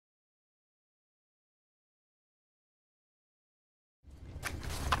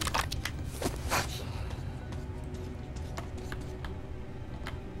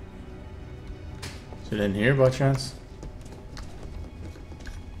Is it in here by chance?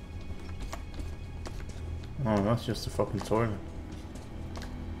 Oh, that's just a fucking toilet.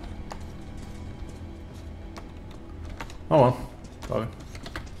 Oh well, probably.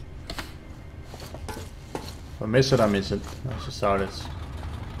 If I miss it, I miss it. That's just how it is.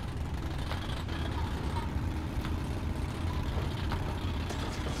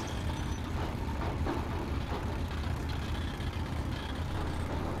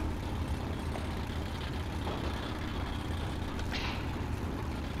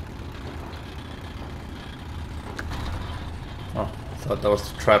 Oh, I thought that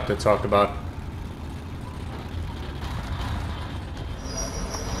was the trap they talked about.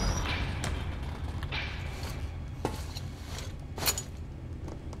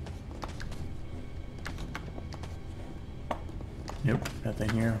 Yep, nothing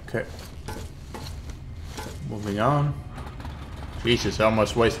here. Okay. Moving on. Jesus, I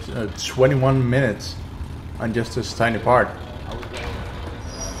almost wasted 21 minutes on just this tiny part.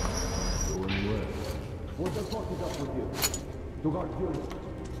 What the fuck is up with you? To guard units.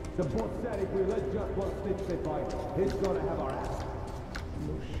 The boss said if we let just one snitch stay fight, he's gonna have our ass.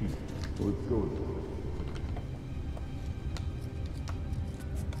 No shit. Let's go.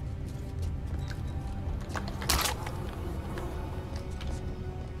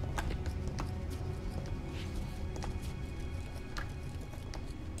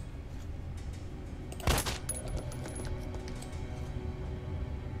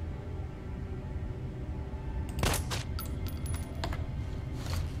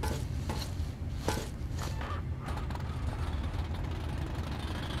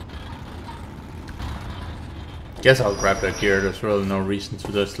 Guess I'll grab that gear, there's really no reason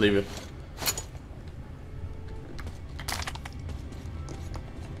to just leave it.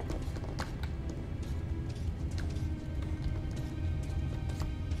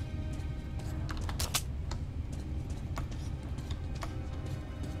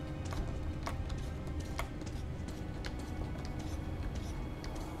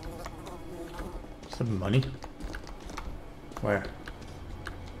 Some money? Where?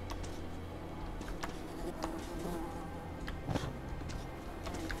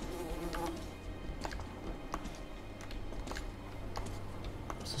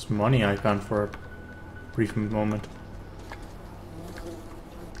 Money icon for a brief moment.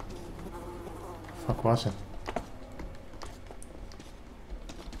 Fuck was it?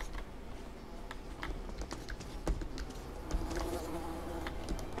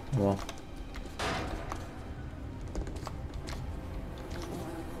 Well.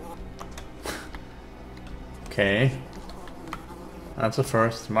 Okay. That's a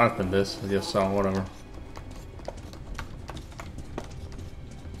first. Might have been this. I just saw whatever.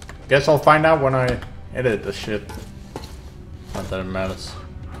 Guess I'll find out when I edit the shit. Not that it matters.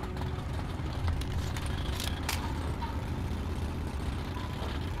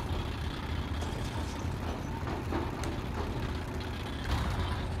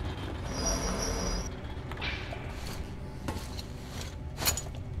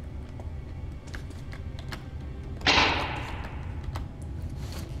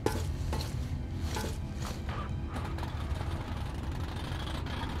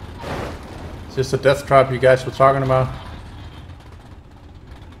 Is this the death trap you guys were talking about?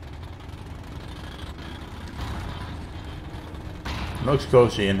 Looks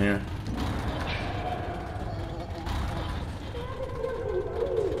cozy in here.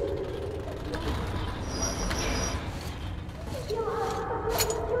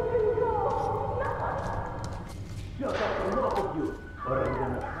 Shut up, enough of you, or I'm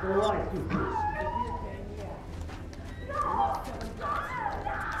gonna slice you first.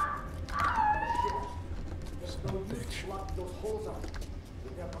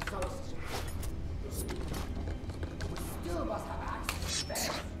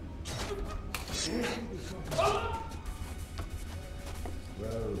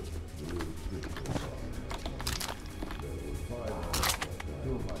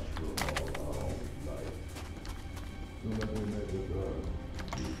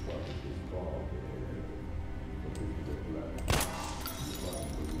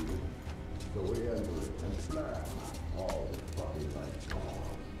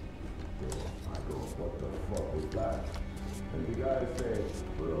 And the guys say,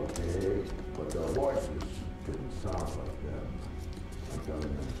 we're okay, but their voices didn't sound like them. I'm telling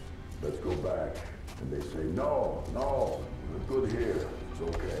them, let's go back. And they say, no, we're good here, it's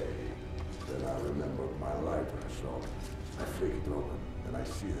okay. Then I remember my lighter, so I flick it open, and I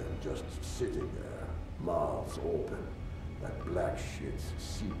see them just sitting there, mouths open, that black shit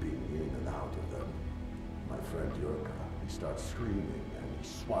seeping in and out of them. My friend Yurka, he starts screaming, and he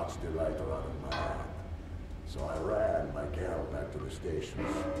swats the lighter out of my hand. So I ran like hell back to the stations,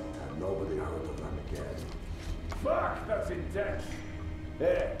 and nobody heard of them again. Fuck, that's intense.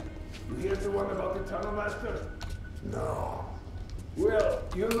 Hey, you hear the one about the tunnel master? No. Well,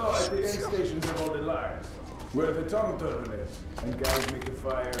 you know at the end stations of all the lines, where the tunnel turtle is, and guys make a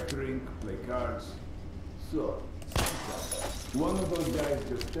fire, drink, play cards. So, one of those guys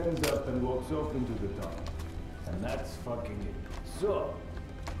just stands up and walks off into the tunnel. And that's fucking it. So,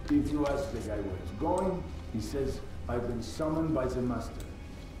 if you ask the guy where he's going, he says, I've been summoned by the master.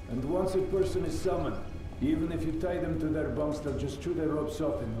 And once a person is summoned, even if you tie them to their bunks, they'll just chew their ropes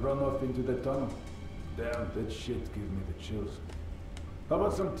off and run off into the tunnel. Damn, that shit gives me the chills. How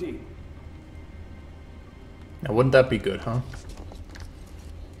about some tea? Now, wouldn't that be good, huh?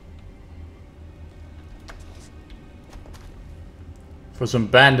 For some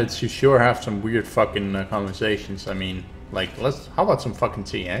bandits, you sure have some weird fucking conversations. I mean, like, how about some fucking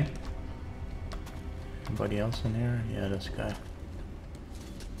tea, eh? Anybody else in here? Yeah, this guy.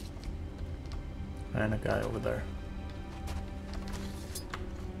 And a guy over there.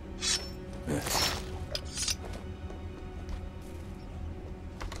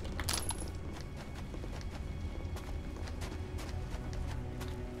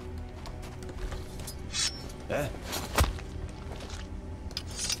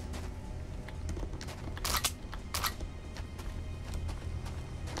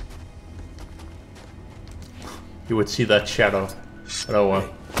 You would see that shadow. But oh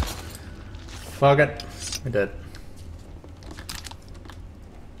well. Fuck it. We did.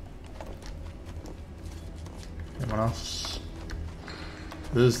 Anyone else?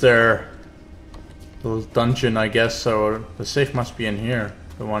 This is their little dungeon, I guess, so the safe must be in here.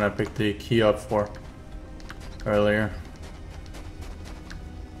 The one I picked the key up for earlier.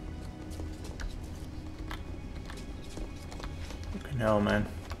 Fucking hell, man.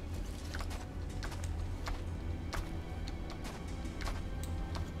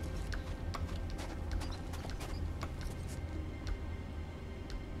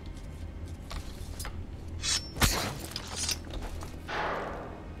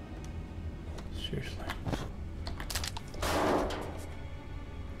 Seriously.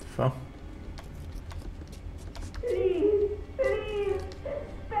 The fuck? Please,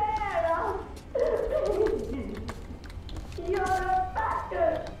 spare us. You're a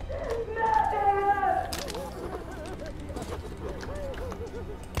bastard, murderer.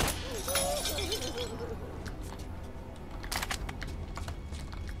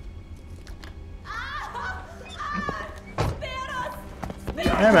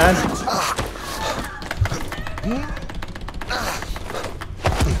 Hey, man.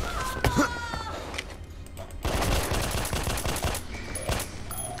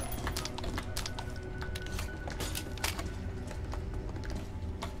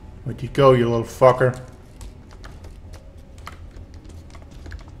 Where'd you go, you little fucker?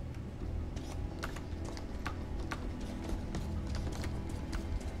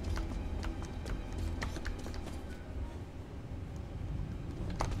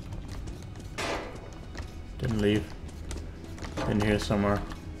 Didn't leave. In here somewhere.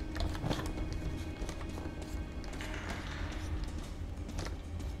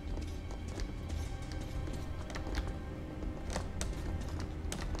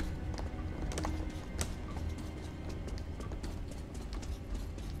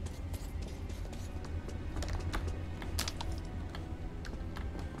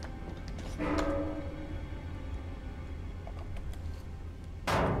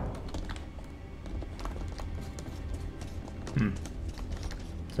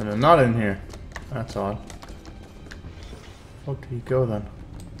 So they're not in here. That's odd. Where did he go then?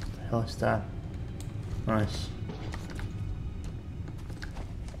 What the hell is that? Nice.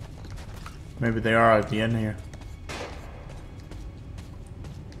 Maybe they are at the end here.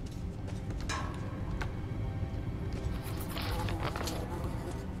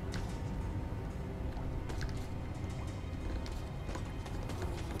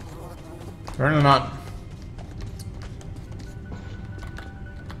 Apparently not.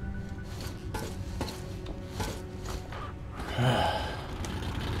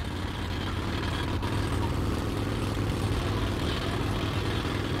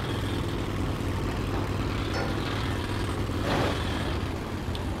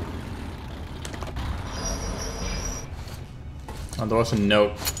 Oh, there was a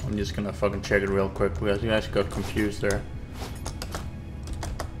note. I'm just gonna fucking check it real quick because you guys got confused there.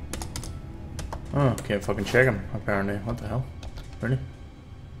 Oh, can't fucking check him, apparently. What the hell? Really?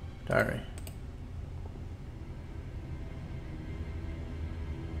 Diary.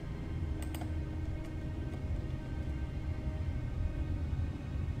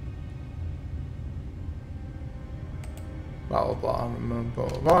 Blah blah blah blah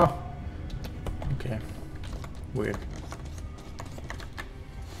blah blah. Okay. Weird.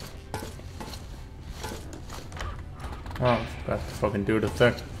 Oh, got to fucking do the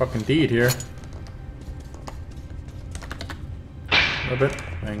fucking deed here. A bit.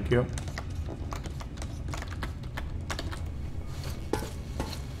 Thank you.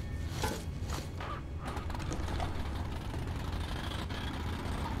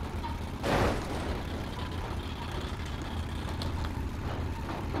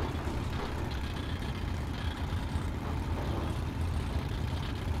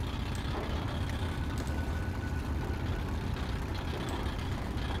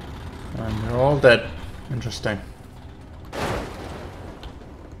 And they're all dead. Interesting.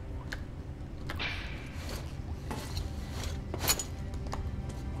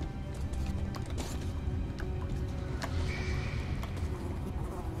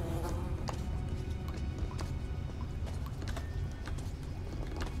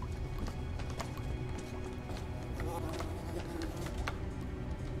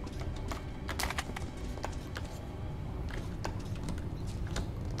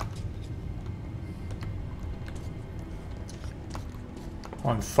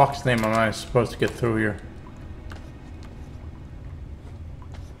 How in fuck's name am I supposed to get through here?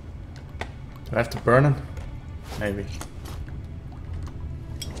 Do I have to burn it? Maybe.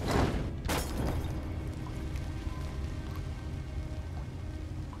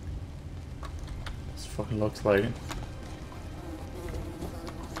 This fucking looks like it.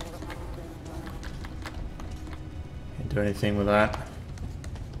 Can't do anything with that.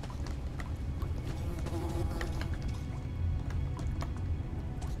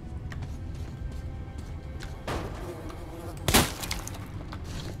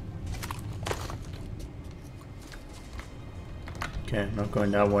 Okay, not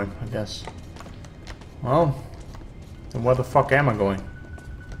going that way, I guess. Well, then where the fuck am I going?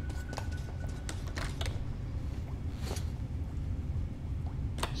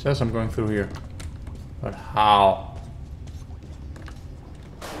 It says I'm going through here. But how?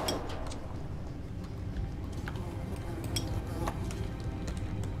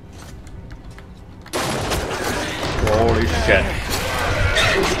 Holy shit.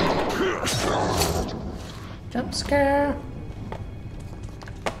 Jump scare.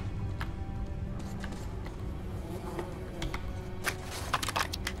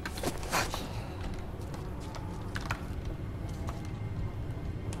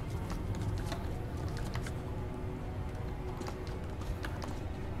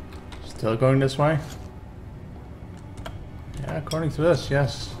 Still going this way? Yeah, according to this,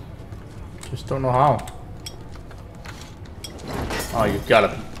 yes. Just don't know how. Oh, you got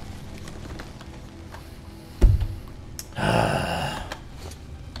it.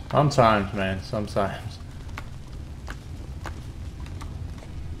 Sometimes, man, sometimes.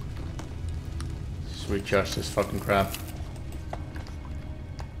 Just recharge this fucking crap.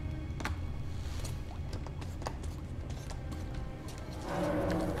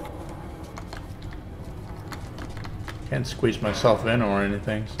 Can't squeeze myself in or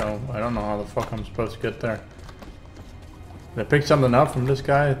anything, so I don't know how the fuck I'm supposed to get there. Did I pick something up from this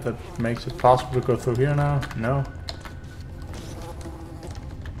guy that makes it possible to go through here now? No.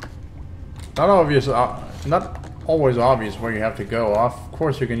 Not obvious, not always obvious where you have to go. Of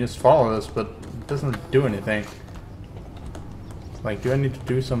course you can just follow this, but it doesn't do anything. Like, do I need to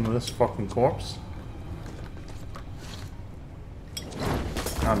do some of this fucking corpse?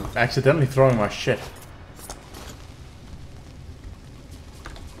 I'm accidentally throwing my shit.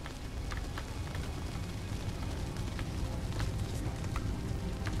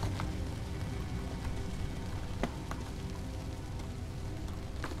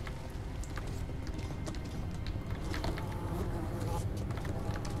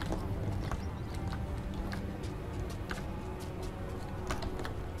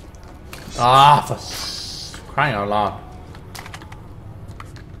 Ah, for crying out loud.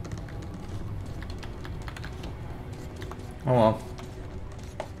 Oh well.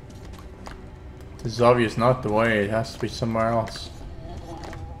 This is obvious not the way, it has to be somewhere else.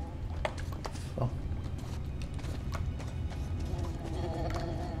 So.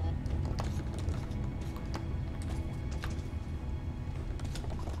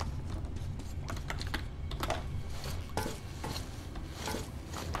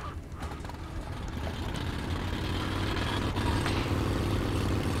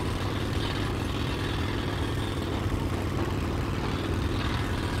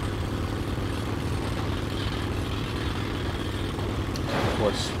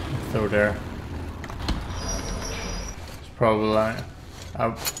 Through there. It's probably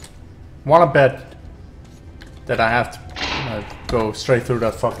I want to bet that I have to go straight through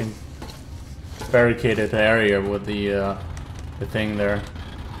that fucking barricaded area with the thing there.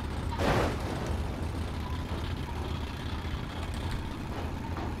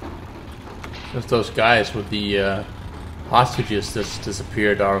 Just those guys with the hostages just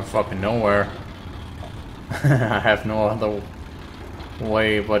disappeared out of fucking nowhere. I have no other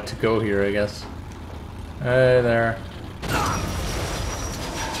way but to go here, I guess. Hey there.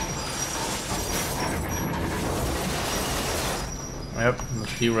 Yep,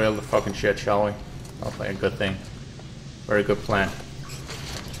 let's derail the fucking shit, shall we? Sounds like a good thing. Very good plan.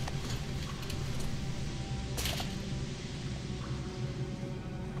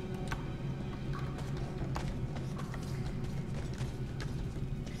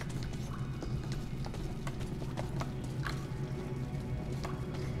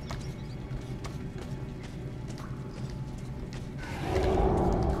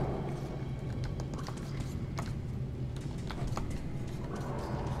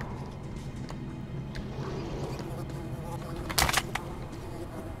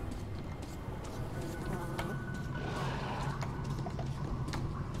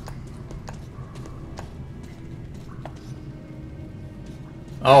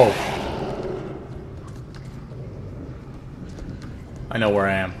 Oh. I know where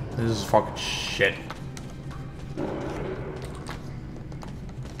I am. This is fucking shit.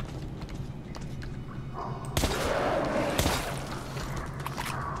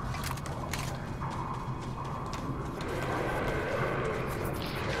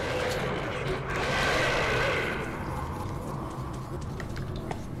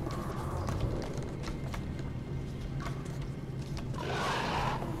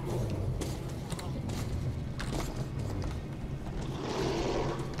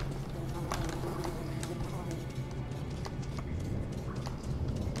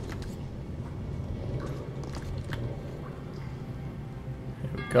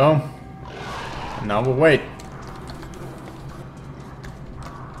 Go. And now we'll wait.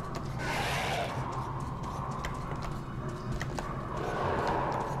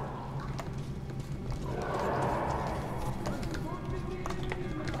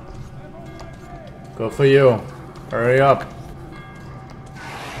 Go for you. Hurry up.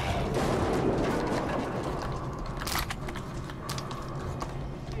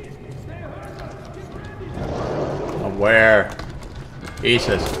 Where?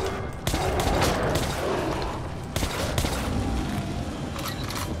 Jesus.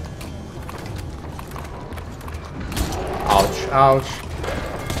 Ouch, ouch.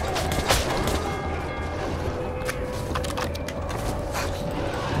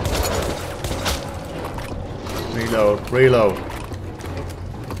 Reload, reload.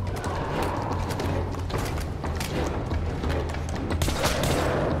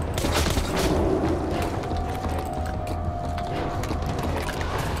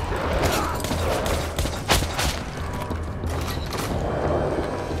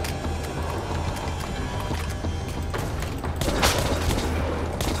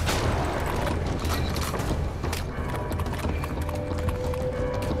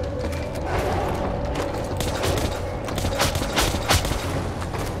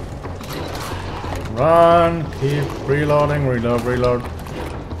 Run, keep reloading, reload, reload.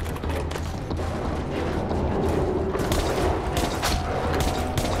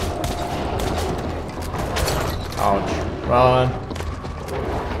 Ouch, run.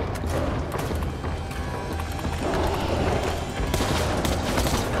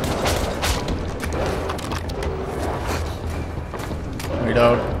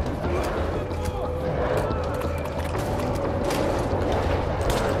 Reload.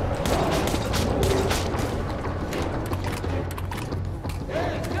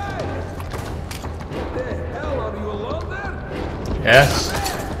 Yes.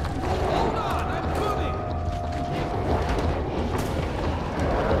 Hold on, I'm coming.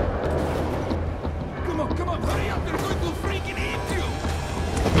 Come on, hurry up! They're going to freaking eat you.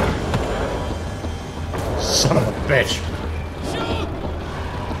 Son of a bitch. Shoot!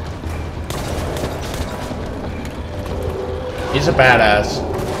 He's a badass.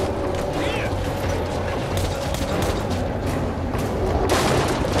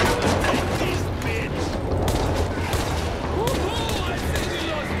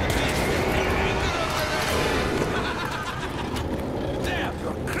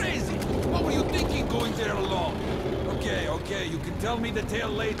 You can tell me the tale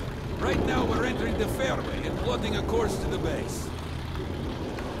later. Right now we're entering the fairway and plotting a course to the base.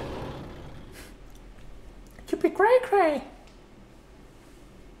 You be cray-cray.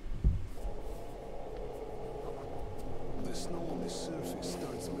 The snow on the surface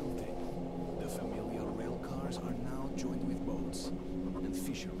starts melting. The familiar rail cars are now joined with boats.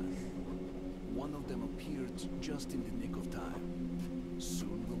 fishermen. One of them appeared just in the nick of time.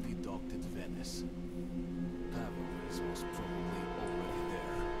 Soon will be docked at Venice. Pavel is most probably already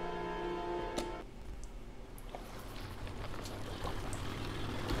there.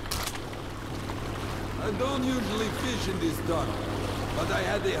 I don't usually fish in this tunnel, but I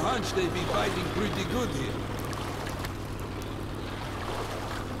had a hunch they'd be biting pretty good here.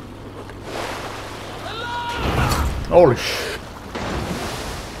 Holy sh!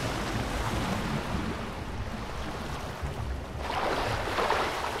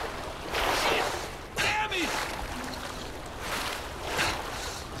 Damn it!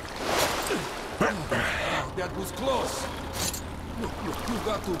 Oh, that was close. Look, you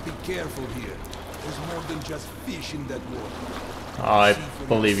got to be careful here. There's more than just fish in that water. I See for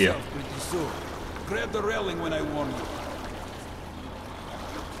believe you. yourself pretty soon. Grab the railing when I warn you.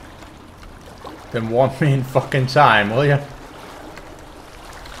 Then warn me in fucking time, will you?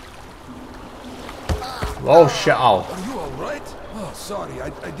 Oh shit! Oh. Are you alright? Oh, sorry, I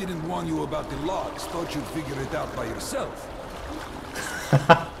didn't warn you about the logs. Thought you'd figure it out by yourself.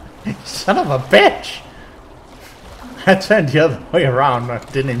 Son of a bitch! I turned the other way around. I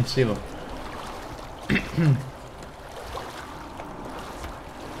didn't even see them.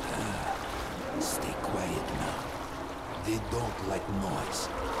 Stay quiet now. They don't like noise.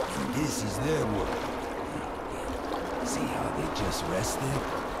 And this is their work. See how they just rested?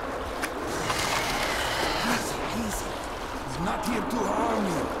 Easy, easy. He's not here to harm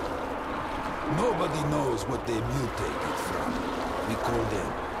you. Nobody knows what they mutated from. We call them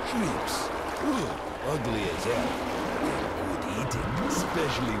shrimps. Ugly as hell. They're good eating,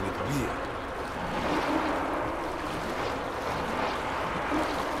 especially with beer.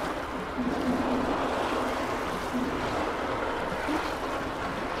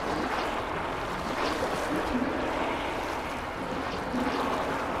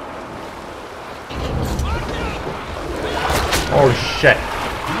 Oh shit!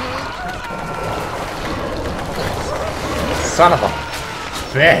 Son of a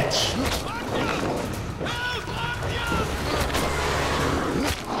bitch!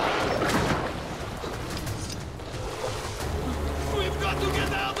 We've got to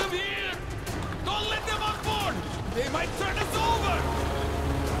get out of here! Don't let them on board! They might turn us over!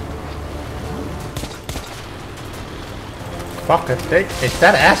 Fuck it! Is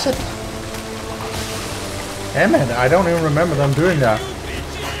that acid? Damn it! I don't even remember them doing that.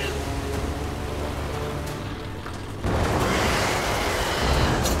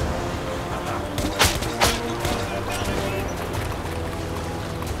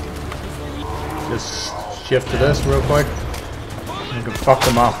 Just shift to this real quick. You can fuck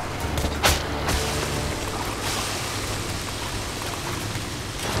them up.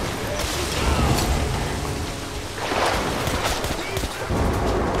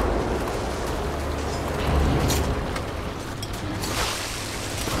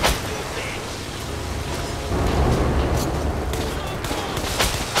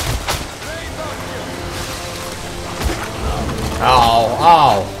 Ow,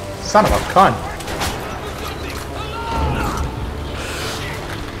 ow. Son of a cunt.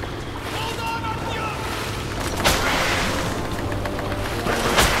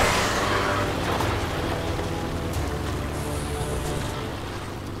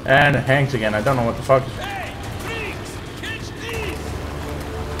 And it hangs again. I don't know what the fuck. Hey! Freaks! Catch these!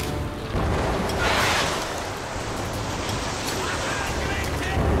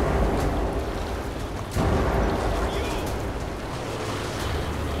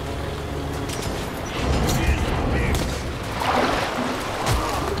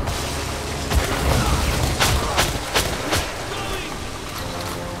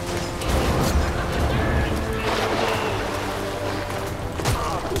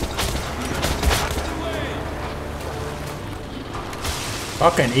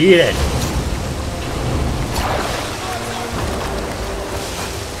 Fucking eat it.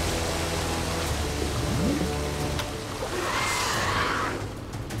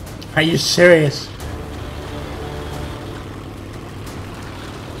 Are you serious?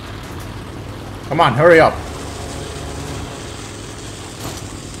 Come on, hurry up.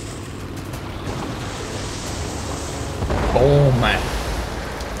 Oh man.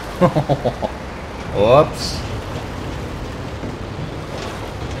 Whoops.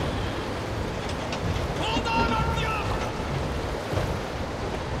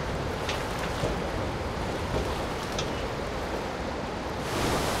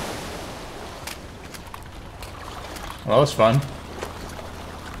 Well, that was fun.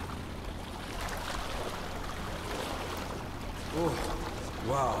 Oh,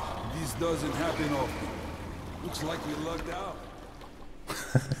 wow. This doesn't happen often. Looks like we lucked out.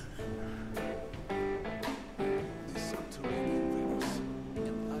 This subterranean Venus, an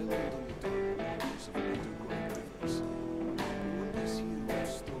island on the dark waters of underground rivers. What is here of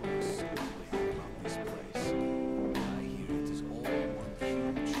stories circulating about this place? I hear it is all one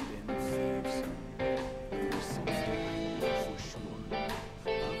huge den of thieves. There is something I know for sure.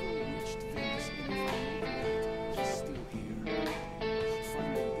 Pavel reached Venice and if I know right, he's still here.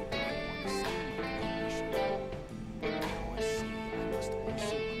 Finding the dark one is still my mission. But now I see I must also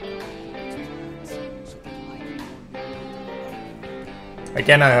uncover its plans so that I can warn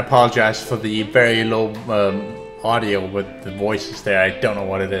Again, I apologize for the very low audio with the voices there. I don't know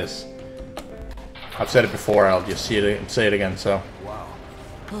what it is. I've said it before. I'll just say it again. So. Wow.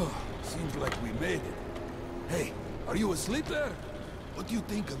 Seems like we made it. Hey, are you asleep there? What do you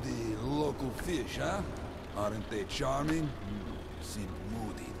think of the local fish, huh? Aren't they charming? Seem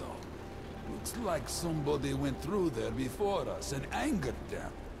moody, though. Looks like somebody went through there before us and angered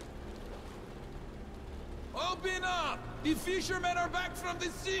them. Open up! The fishermen are back from the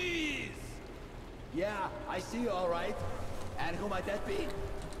seas! Yeah, I see you all right. And who might that be?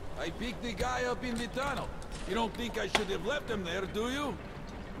 I picked the guy up in the tunnel. You don't think I should have left him there, do you?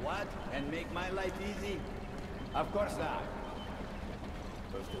 What? And make my life easy? Of course not.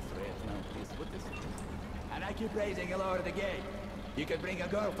 First the threat, now please put this. And I keep raising you lower the gate. You can bring a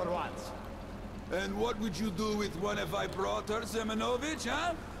girl for once. And what would you do with one if I brought her, Semenovich,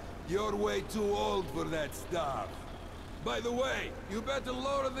 huh? You're way too old for that stuff. By the way, you better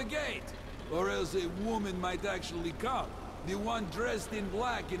lower the gate, or else a woman might actually come. The one dressed in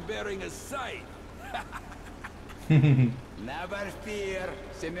black and bearing a scythe. Never fear.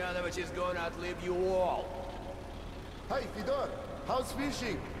 Semyonovich is going to outlive you all. Hey, Fedor, how's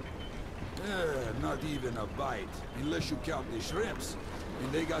fishing? Not even a bite, unless you count the shrimps.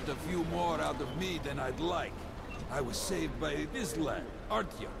 And they got a few more out of me than I'd like. I was saved by this lad,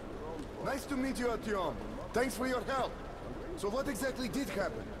 Artyom. Nice to meet you, Artyom. Thanks for your help. So what exactly did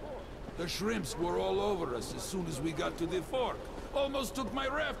happen? The shrimps were all over us as soon as we got to the fort. Almost took my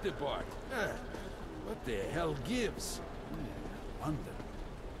raft apart. What the hell gives? Wonder.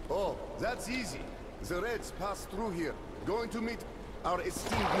 Oh, that's easy. The Reds passed through here, going to meet our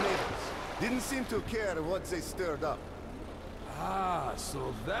esteemed neighbors. Didn't seem to care what they stirred up. Ah,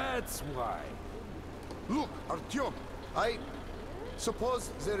 so that's why. Look, Artyom, I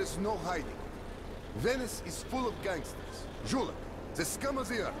suppose there is no hiding. Venice is full of gangsters. Julek, the scum of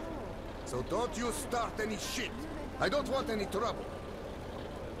the earth. So don't you start any shit. I don't want any trouble.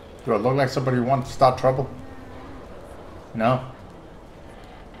 Do I look like somebody who wants to start trouble? No?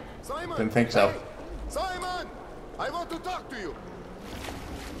 Simon! Didn't think so. Hey, Simon! I want to talk to you.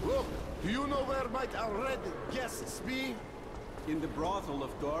 Look, do you know where might our red guests be? In the brothel,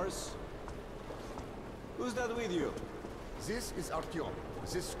 of course. Who's that with you? This is Artyom,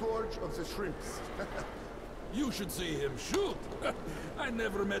 the scourge of the shrimps. You should see him shoot. I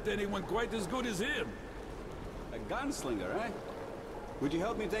never met anyone quite as good as him. A gunslinger, eh? Would you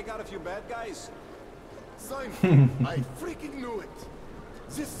help me take out a few bad guys? Simon, I freaking knew it.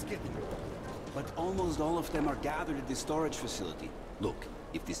 This is getting old. But almost all of them are gathered at the storage facility. Look,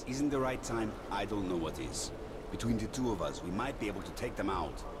 if this isn't the right time, I don't know what is. Between the two of us, we might be able to take them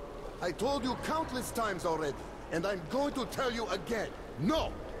out. I told you countless times already, and I'm going to tell you again.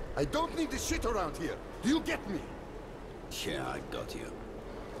 No! I don't need this shit around here. Do you get me? Yeah, I got you.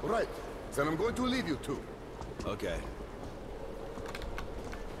 Right. Then I'm going to leave you two. Okay.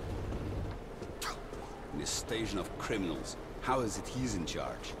 This station of criminals. How is it he's in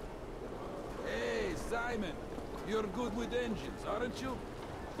charge? Hey, Simon. You're good with engines, aren't you?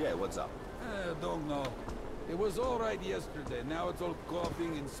 Yeah, what's up? Don't know. It was all right yesterday. Now it's all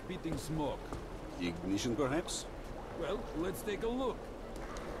coughing and spitting smoke. The ignition, perhaps? Well, let's take a look.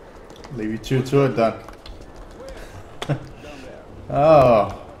 Leave you two to it then.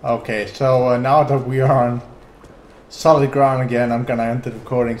 Oh, okay. So now that we are on solid ground again, I'm gonna end the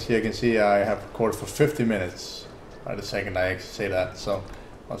recording. So you can see I have recorded for 50 minutes. By the second I actually say that, so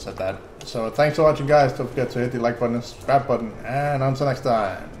I'll set that. So thanks for watching, guys. Don't forget to hit the like button, subscribe button, and until next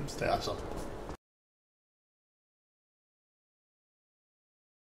time, stay awesome.